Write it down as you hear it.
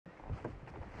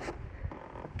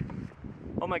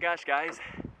my gosh, guys.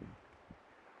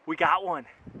 We got one.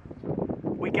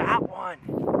 We got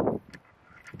one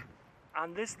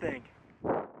on this thing.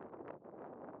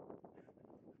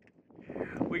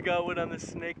 We got one on the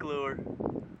snake lure.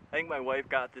 I think my wife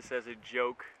got this as a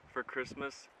joke for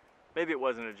Christmas. Maybe it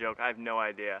wasn't a joke, I have no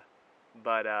idea.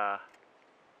 But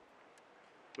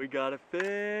we got a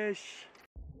fish.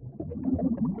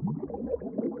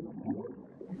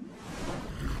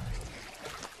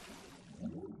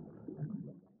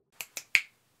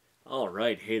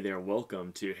 Alright, hey there,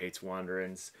 welcome to Haight's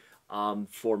Wanderings.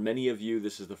 For many of you,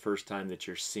 this is the first time that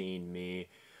you're seeing me.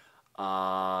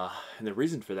 And the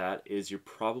reason for that is you're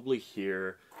probably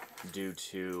here due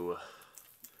to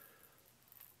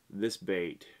this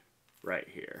bait right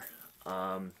here.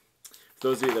 For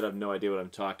those of you that have no idea what I'm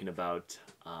talking about,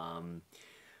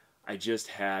 I just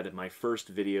had my first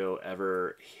video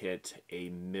ever hit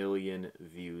 1 million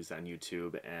views on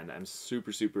YouTube, and I'm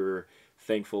super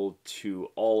thankful to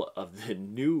all of the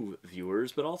new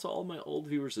viewers, but also all my old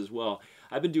viewers as well.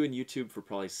 I've been doing YouTube for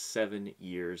probably 7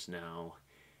 years now,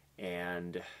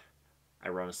 and I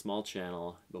run a small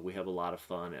channel, but we have a lot of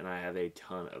fun, and I have a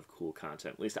ton of cool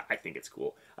content. At least I think it's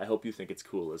cool. I hope you think it's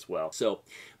cool as well. So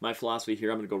my philosophy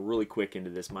here, I'm going to go really quick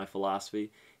into this. My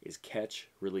philosophy is catch,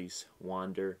 release,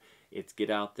 wander. It's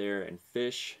get out there and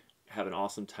fish, have an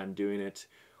awesome time doing it,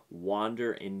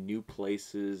 wander in new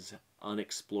places,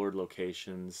 unexplored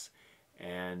locations,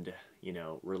 and, you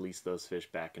know, release those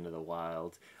fish back into the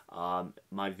wild.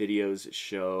 My videos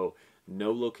show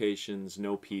no locations,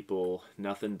 no people,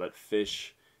 nothing but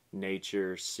fish,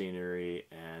 nature, scenery,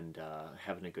 and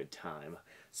having a good time.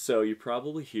 So you're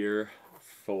probably here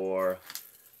for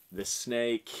the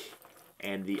snake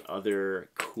and the other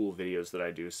cool videos that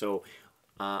I do. So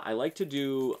I like to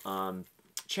do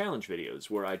challenge videos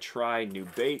where I try new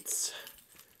baits,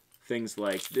 things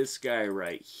like this guy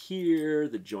right here,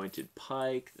 the jointed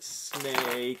pike, the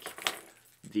snake,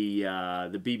 the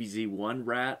BBZ1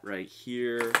 rat right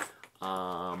here.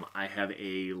 I have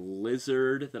a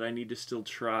lizard that I need to still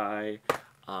try.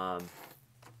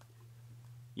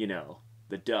 You know,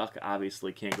 the duck,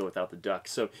 obviously can't go without the duck.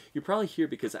 So you're probably here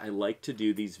because I like to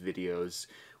do these videos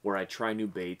where I try new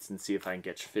baits and see if I can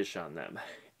catch fish on them.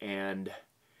 And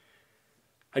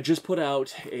I just put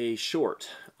out a short,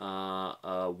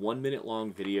 a 1 minute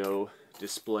long video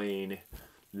displaying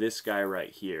this guy right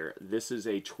here. This is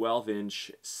a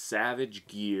 12-inch Savage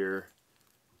Gear.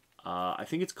 I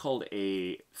think it's called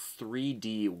a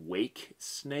 3D wake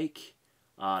snake.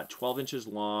 12 inches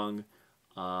long,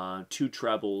 2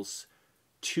 trebles,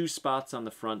 2 spots on the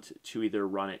front to either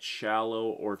run it shallow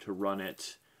or to run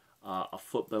it a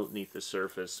foot beneath the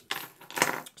surface.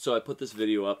 So I put this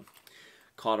video up,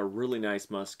 caught a really nice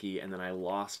muskie, and then I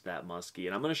lost that muskie.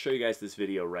 And I'm going to show you guys this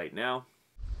video right now.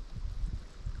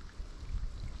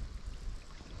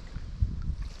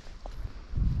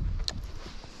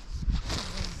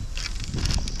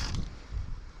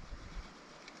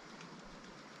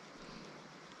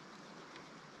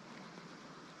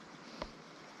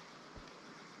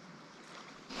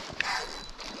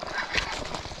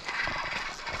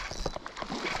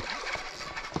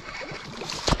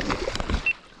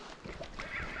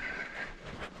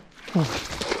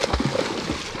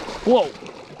 Whoa!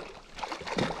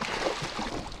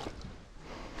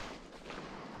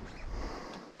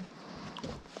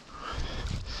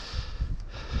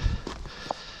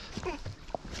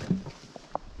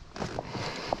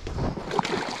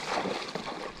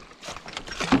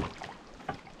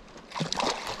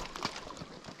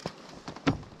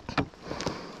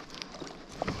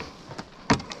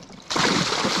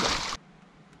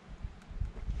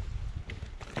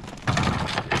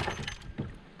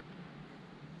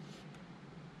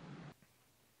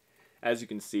 As you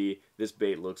can see, this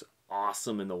bait looks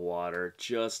awesome in the water,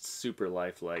 just super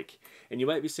lifelike. And you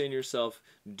might be saying to yourself,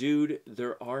 dude,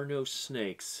 there are no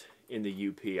snakes in the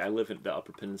UP. I live in the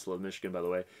Upper Peninsula of Michigan, by the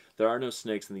way. There are no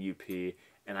snakes in the UP,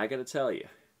 and I gotta tell you,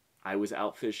 I was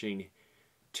out fishing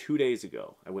 2 days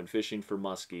ago. I went fishing for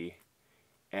muskie,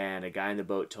 and a guy in the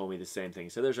boat told me the same thing. He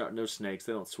said there's no snakes,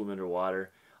 they don't swim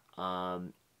underwater.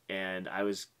 And I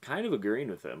was kind of agreeing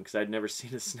with him, because I'd never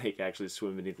seen a snake actually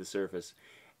swim beneath the surface.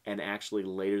 And actually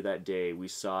later that day we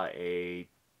saw a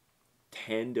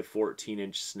 10 to 14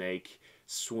 inch snake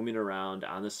swimming around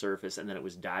on the surface, and then it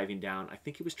was diving down. I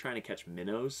think it was trying to catch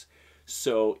minnows.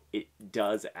 So it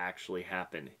does actually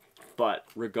happen. But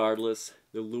regardless,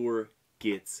 the lure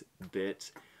gets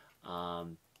bit.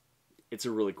 It's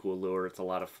a really cool lure. It's a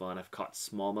lot of fun. I've caught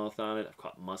smallmouth on it. I've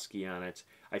caught muskie on it.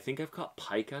 I think I've caught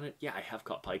pike on it. Yeah, I have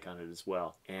caught pike on it as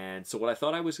well. And so what I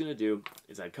thought I was going to do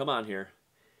is I'd come on here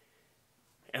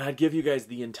And I'd give you guys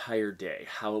the entire day,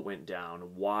 how it went down,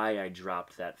 why I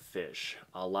dropped that fish.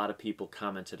 A lot of people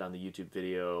commented on the YouTube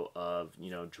video of, you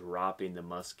know, dropping the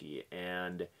muskie,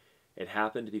 and it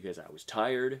happened because I was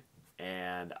tired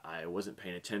and I wasn't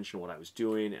paying attention to what I was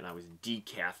doing, and I was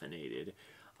decaffeinated.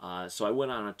 So I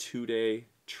went on a 2-day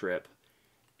trip,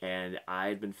 and I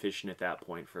had been fishing at that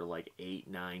point for like 8,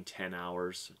 9, 10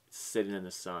 hours, sitting in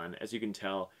the sun. As you can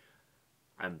tell,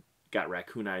 I'm got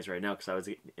raccoon eyes right now because I was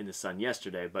in the sun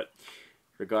yesterday, but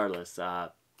regardless,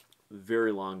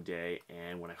 very long day.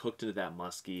 And when I hooked into that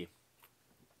muskie,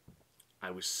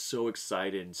 I was so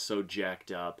excited and so jacked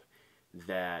up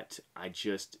that I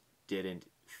just didn't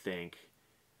think.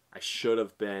 I should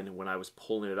have been, when I was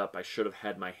pulling it up, I should have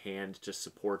had my hand to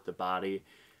support the body,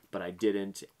 but I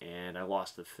didn't, and I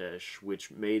lost the fish, which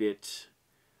made it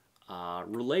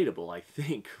relatable, I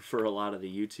think, for a lot of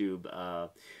the YouTube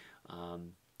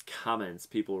comments.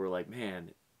 People were like, man,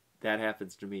 that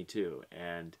happens to me too.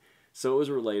 And so it was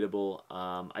relatable.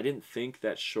 I didn't think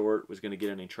that short was going to get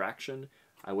any traction.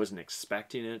 I wasn't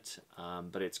expecting it,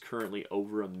 but it's currently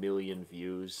over 1 million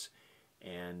views,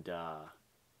 and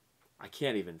I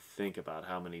can't even think about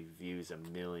how many views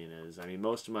 1 million is. I mean,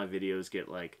 most of my videos get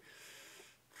like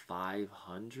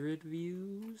 500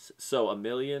 views, so 1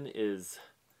 million is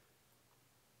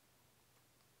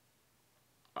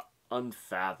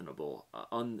unfathomable.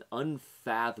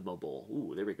 Unfathomable.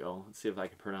 Ooh, there we go. Let's see if I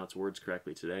can pronounce words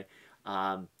correctly today.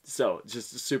 So,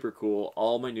 just super cool.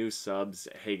 All my new subs.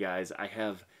 Hey guys, I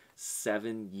have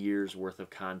 7 years worth of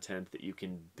content that you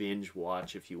can binge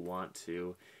watch if you want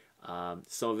to.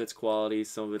 Some of it's quality,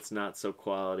 some of it's not so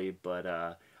quality, but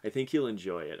I think you'll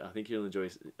enjoy it. I think you'll enjoy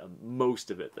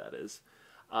most of it, that is.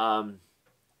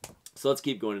 So let's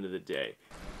keep going into the day.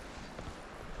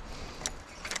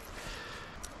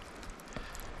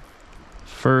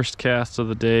 First cast of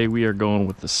the day, we are going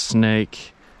with the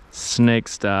snake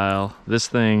style. This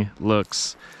thing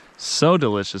looks so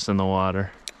delicious in the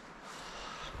water.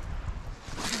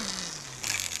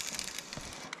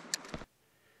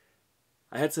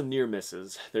 I had some near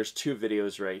misses. There's 2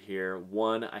 videos right here.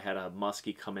 One, I had a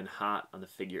muskie come in hot on the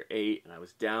figure 8, and I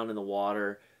was down in the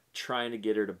water trying to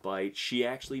get her to bite. She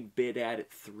actually bit at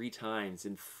it 3 times,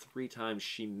 and 3 times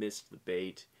she missed the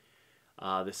bait.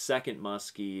 The second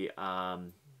muskie,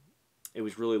 it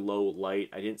was really low light.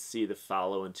 I didn't see the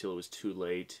follow until it was too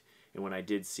late, and when I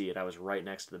did see it, I was right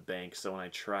next to the bank. So when I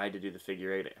tried to do the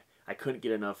figure 8, I couldn't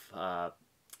get enough,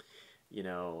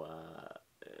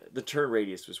 the turn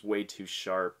radius was way too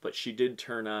sharp, but she did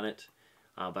turn on it,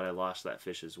 but I lost that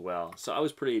fish as well. So I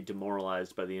was pretty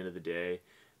demoralized by the end of the day.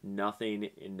 Nothing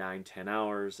in 9-10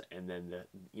 hours, and then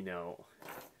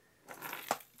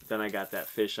then I got that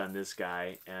fish on this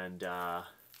guy, and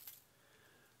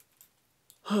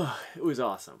it was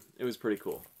awesome. It was pretty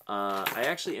cool. I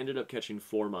actually ended up catching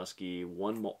 4 muskie,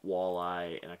 1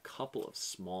 walleye, and a couple of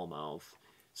smallmouth.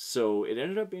 So it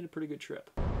ended up being a pretty good trip.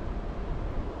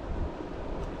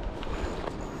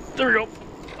 There we go.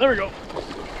 There we go.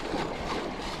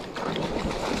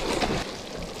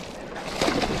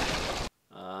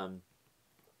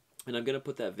 And I'm going to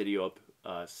put that video up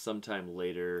sometime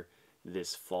later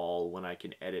this fall when I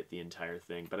can edit the entire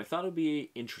thing. But I thought it would be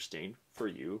interesting for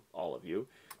you, all of you,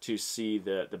 to see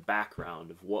the background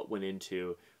of what went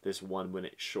into this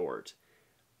 1-minute short.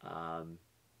 And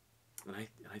I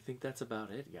think that's about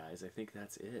it, guys. I think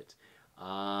that's it.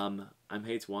 I'm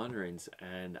Haight's Wanderings,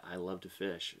 and I love to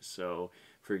fish. So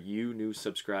for you new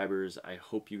subscribers, I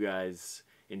hope you guys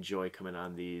enjoy coming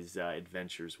on these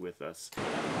adventures with us.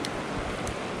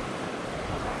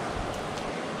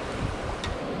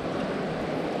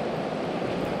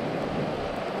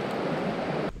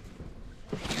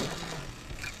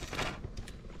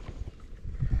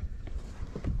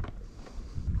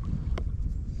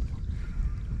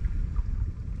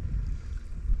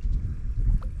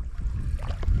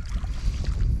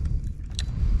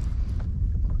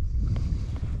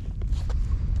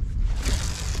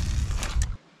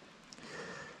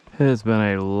 It has been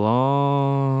a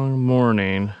long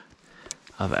morning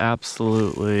of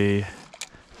absolutely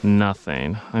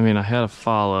nothing. I mean, I had a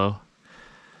follow.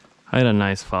 I had a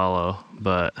nice follow,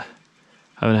 but I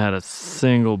haven't had a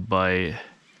single bite.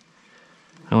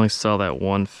 I only saw that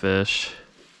 1 fish.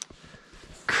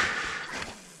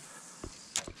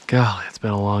 Golly, it's been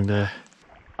a long day.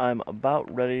 I'm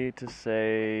about ready to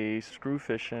say screw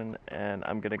fishing, and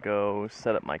I'm gonna go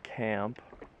set up my camp.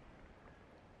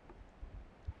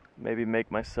 Maybe make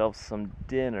myself some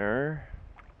dinner,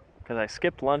 because I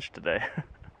skipped lunch today.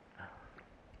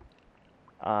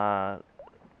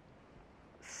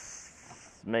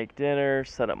 Make dinner,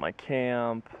 set up my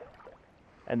camp,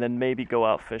 and then maybe go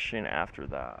out fishing after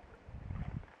that.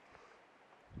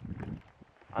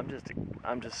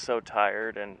 I'm just so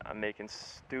tired, and I'm making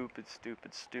stupid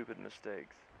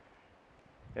mistakes.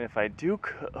 And if I do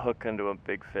hook into a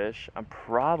big fish, I'm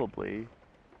probably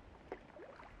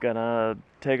gonna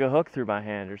take a hook through my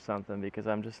hand or something, because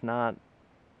I'm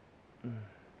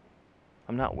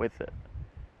not with it.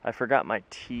 I forgot my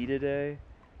tea today,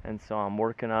 and so I'm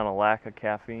working on a lack of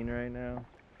caffeine right now.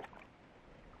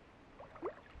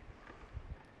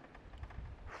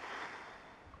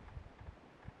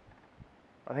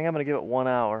 I think I'm gonna give it 1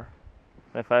 hour.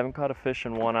 And if I haven't caught a fish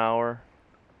in 1 hour,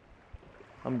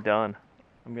 I'm done.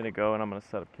 I'm gonna go and I'm gonna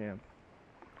set up camp.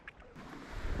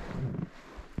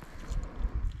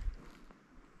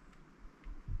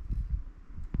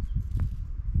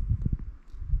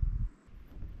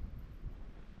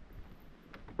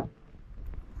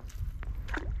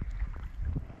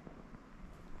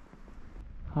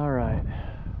 Alright.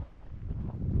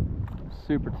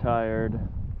 Super tired.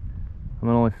 I'm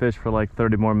gonna only fish for like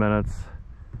 30 more minutes.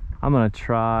 I'm gonna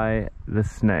try the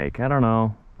snake. I don't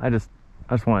know. I just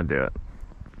wanna do it.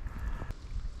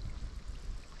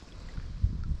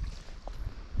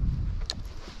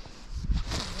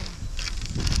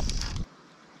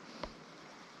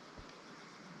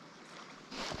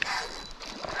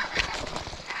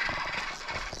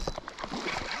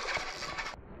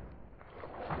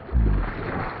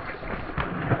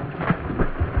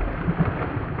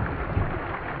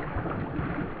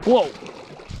 Whoa!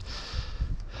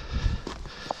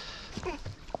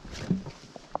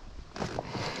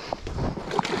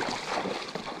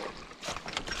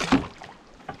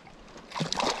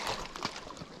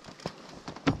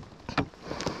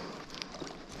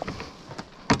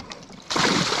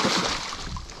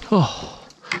 Oh,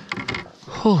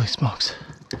 holy smokes.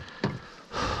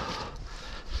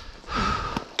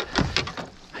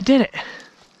 I did it.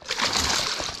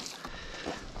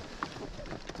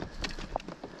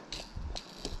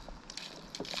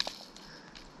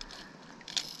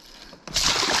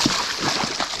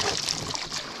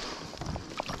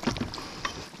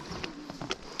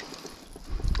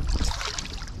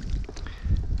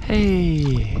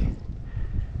 Hey,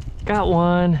 got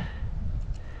one.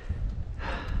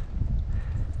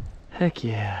 Heck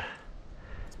yeah.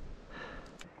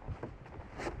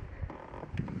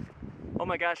 Oh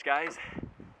my gosh, guys.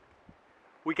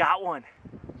 We got one.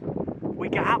 We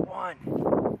got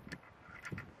one.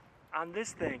 On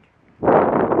this thing.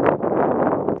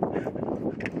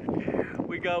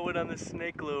 We got one on the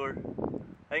snake lure.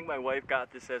 I think my wife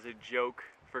got this as a joke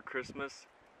for Christmas.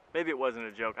 Maybe it wasn't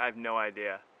a joke, I have no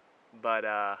idea. But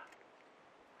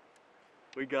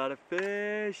we got a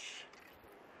fish.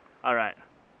 All right.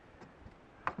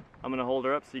 I'm gonna hold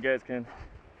her up so you guys can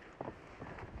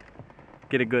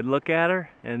get a good look at her,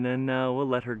 and then we'll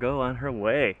let her go on her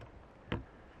way.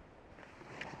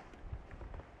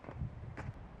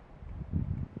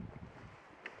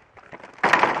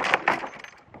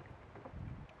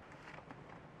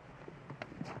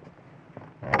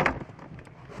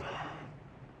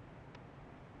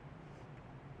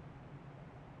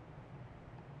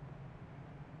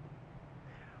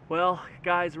 Well,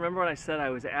 guys, remember when I said I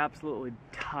was absolutely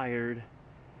tired?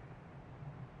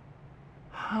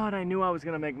 Oh, and I knew I was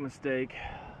gonna make a mistake.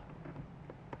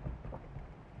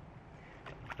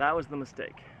 That was the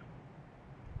mistake.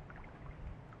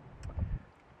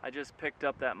 I just picked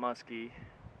up that muskie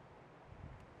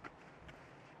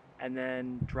and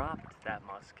then dropped that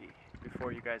muskie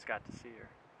before you guys got to see her.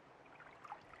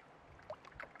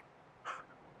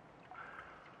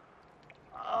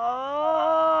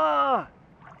 Oh!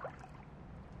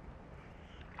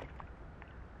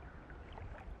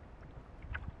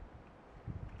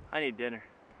 I need dinner.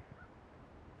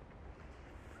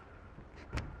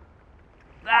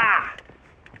 Ah!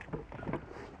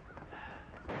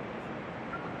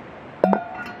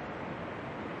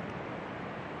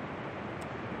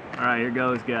 All right, here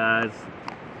goes, guys.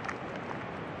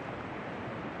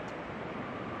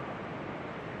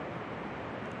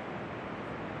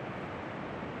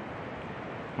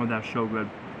 Oh, that's so good.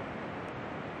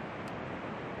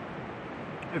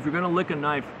 If you're gonna lick a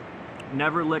knife,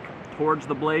 never lick towards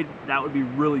the blade. That would be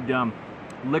really dumb.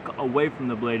 Lick away from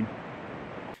the blade.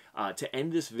 To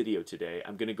end this video today,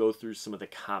 I'm going to go through some of the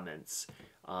comments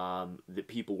that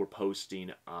people were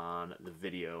posting on the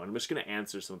video. And I'm just going to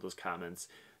answer some of those comments.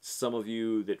 Some of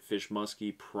you that fish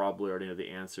muskie probably already know the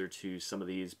answer to some of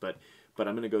these, but I'm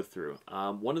going to go through.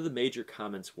 One of the major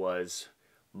comments was,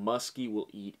 muskie will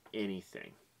eat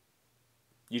anything.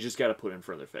 You just got to put it in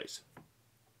front of their face.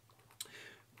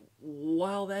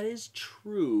 While that is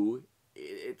true,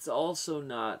 it's also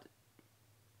not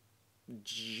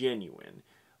genuine.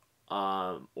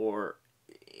 Or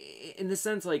in the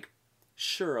sense, like,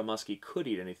 sure, a muskie could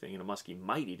eat anything and a muskie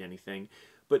might eat anything,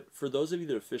 but for those of you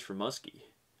that have fished for muskie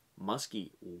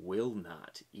will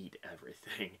not eat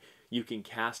everything. You can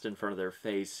cast in front of their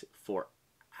face for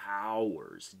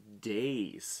hours,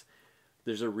 days.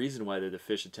 There's a reason why they're the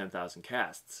fish of 10,000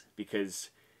 casts, because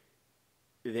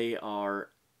they are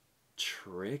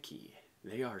tricky.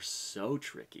 They are so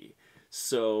tricky.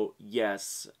 So,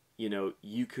 yes, you know,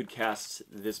 you could cast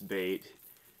this bait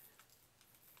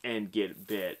and get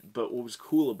bit, but what was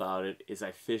cool about it is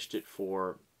I fished it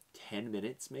for 10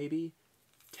 minutes, maybe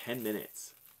 10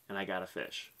 minutes, and I got a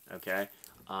fish. Okay.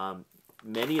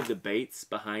 Many of the baits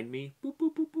behind me, boop,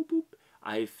 boop, boop, boop, boop,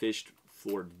 I fished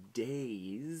for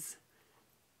days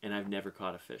and I've never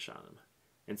caught a fish on them.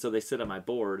 And so they sit on my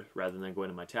board rather than going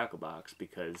to my tackle box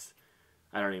because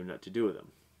I don't even know what to do with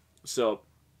them. So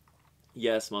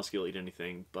yes, muskie will eat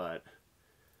anything, but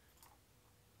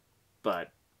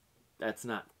that's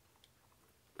not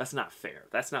fair.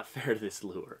 That's not fair to this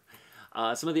lure.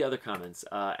 Some of the other comments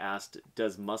asked,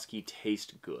 does muskie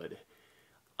taste good?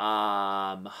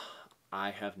 I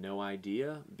have no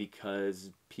idea because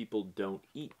people don't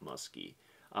eat muskie.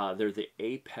 They're the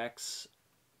apex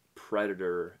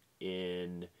predator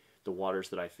in the waters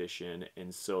that I fish in,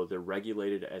 and so they're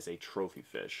regulated as a trophy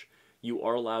fish. You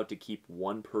are allowed to keep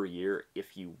one per year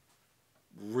if you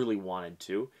really wanted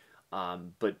to,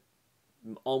 but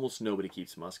almost nobody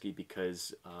keeps muskie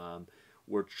because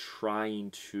we're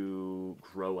trying to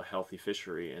grow a healthy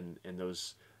fishery, and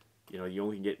those, you know, you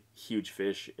only get huge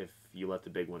fish if you let the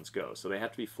big ones go. So they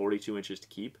have to be 42 inches to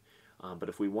keep, but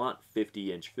if we want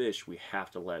 50-inch fish, we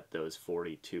have to let those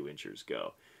 42 inchers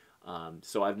go.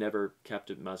 So I've never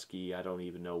kept a muskie. I don't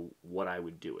even know what I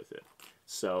would do with it.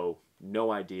 So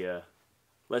no idea.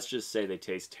 Let's just say they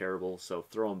taste terrible, so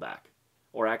throw them back.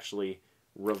 Or actually,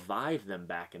 revive them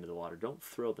back into the water. Don't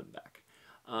throw them back.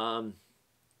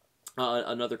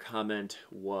 Another comment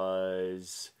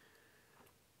was,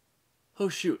 oh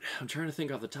shoot, I'm trying to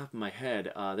think off the top of my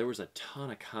head. There was a ton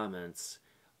of comments.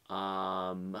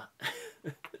 A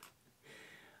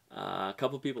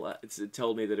couple people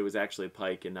told me that it was actually a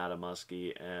pike and not a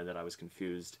muskie, and that I was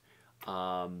confused.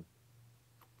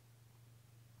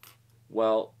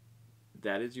 Well,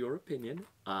 that is your opinion.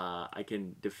 I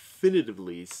can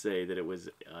definitively say that it was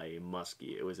a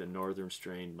muskie. It was a northern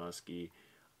strain muskie.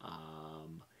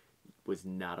 Was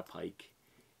not a pike.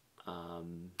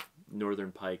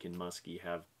 Northern pike and muskie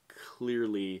have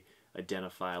clearly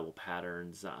identifiable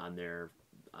patterns on the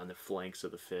flanks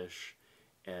of the fish,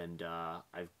 and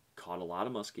I've caught a lot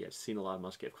of muskie. I've seen a lot of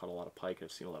muskie. I've caught a lot of pike.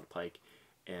 I've seen a lot of pike,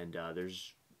 and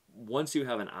there's, once you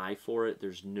have an eye for it,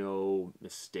 there's no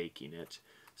mistaking it.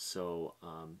 So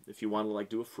if you want to like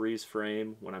do a freeze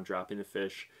frame when I'm dropping the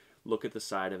fish, look at the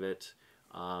side of it.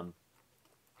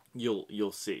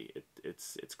 You'll see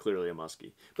it's clearly a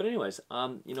muskie. But anyways,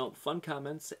 you know, fun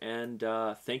comments, and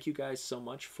thank you guys so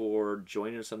much for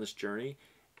joining us on this journey.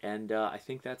 And I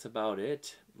think that's about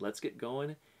it. Let's get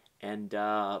going, and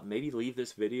maybe leave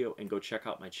this video and go check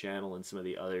out my channel and some of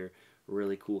the other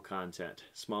really cool content.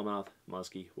 Smallmouth,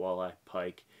 muskie, walleye,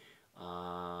 pike,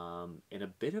 and a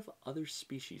bit of other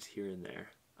species here and there.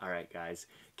 All right, guys,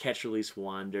 catch, release,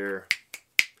 wander.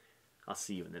 I'll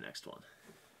see you in the next one.